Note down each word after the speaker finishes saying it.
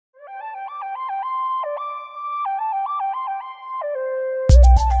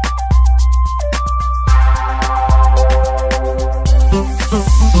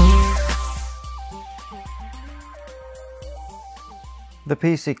The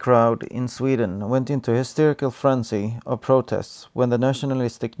PC crowd in Sweden went into a hysterical frenzy of protests when the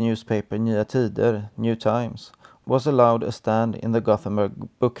nationalistic newspaper Nya Tider, New Times, was allowed a stand in the Gothenburg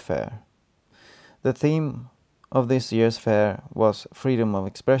Book Fair. The theme of this year's fair was freedom of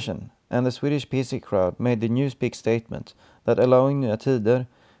expression, and the Swedish PC crowd made the newspeak statement that allowing Nya Tider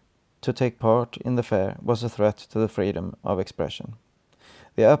to take part in the fair was a threat to the freedom of expression.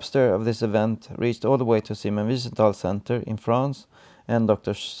 The upstir of this event reached all the way to Simon Wiesenthal Center in France and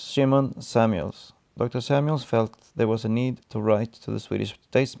Dr. Simon Samuels. Dr. Samuels felt there was a need to write to the Swedish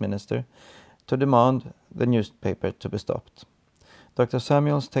State Minister to demand the newspaper to be stopped. Dr.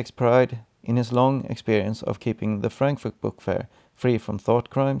 Samuels takes pride in his long experience of keeping the Frankfurt Book Fair free from thought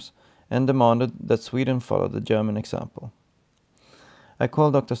crimes and demanded that Sweden follow the German example. I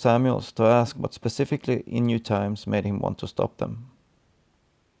called Dr. Samuels to ask what specifically in New Times made him want to stop them.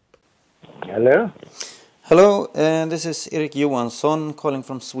 Hello? Hello, this is Erik Johansson calling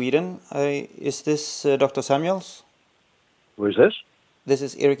from Sweden. Is this Dr. Samuels? Who is this? This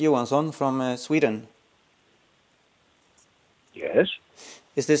is Erik Johansson from Sweden. Yes.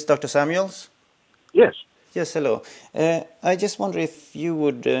 Is this Dr. Samuels? Yes. Yes, hello. I just wonder if you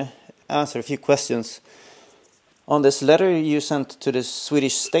would answer a few questions on this letter you sent to the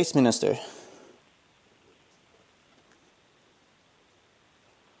Swedish State Minister.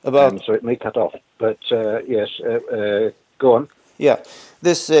 About... so it may cut off, but yes, go on. Yeah,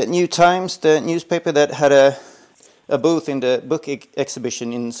 this New Times, the newspaper that had a booth in the book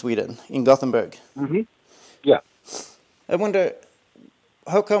exhibition in Sweden, in Gothenburg. Mm-hmm. Yeah. I wonder,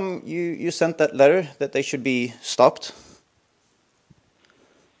 how come you sent that letter that they should be stopped?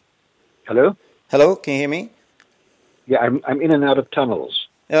 Hello? Hello, can you hear me? Yeah, I'm in and out of tunnels.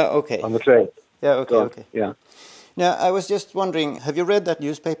 Yeah, okay. On the train. Yeah, okay, okay. Yeah. Now, I was just wondering, have you read that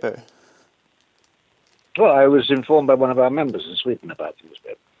newspaper? Well, I was informed by one of our members in Sweden about the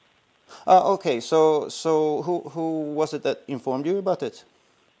newspaper. Okay, so who was it that informed you about it?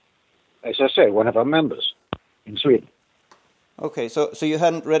 As I say, one of our members in Sweden. Okay, so you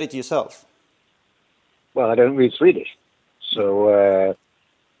hadn't read it yourself? Well, I don't read Swedish, so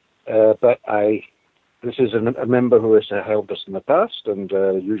but this is a member who has helped us in the past and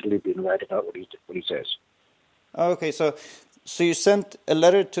usually been right about what he says. Okay, so you sent a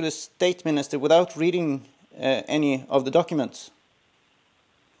letter to the State Minister without reading any of the documents?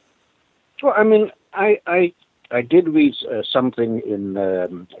 Well, I mean, I did read something in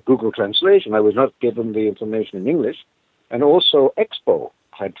Google Translation. I was not given the information in English, and also Expo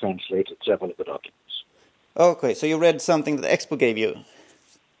had translated several of the documents. Okay, so you read something that Expo gave you?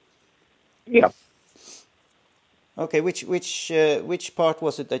 Yeah. Okay, which part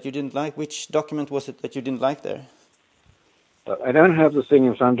was it that you didn't like? Which document was it that you didn't like there? I don't have the thing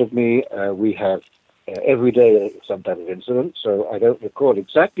in front of me. We have every day some type of incident, so I don't recall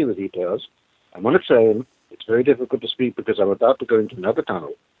exactly the details. I'm on a train. It's very difficult to speak because I'm about to go into another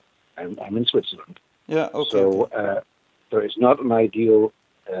tunnel. I'm in Switzerland. Yeah, okay. So, so it's not an ideal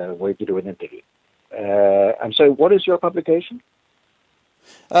way to do an interview. And so what is your publication?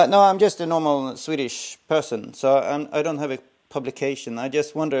 No, I'm just a normal Swedish person, so I don't have a publication. I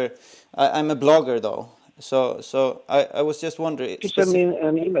just wonder, I'm a blogger though, so I was just wondering... Just send me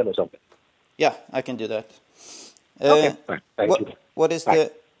an email or something. Yeah, I can do that. Okay, fine. Thank you. What is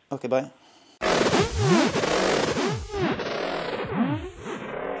bye. Okay, bye.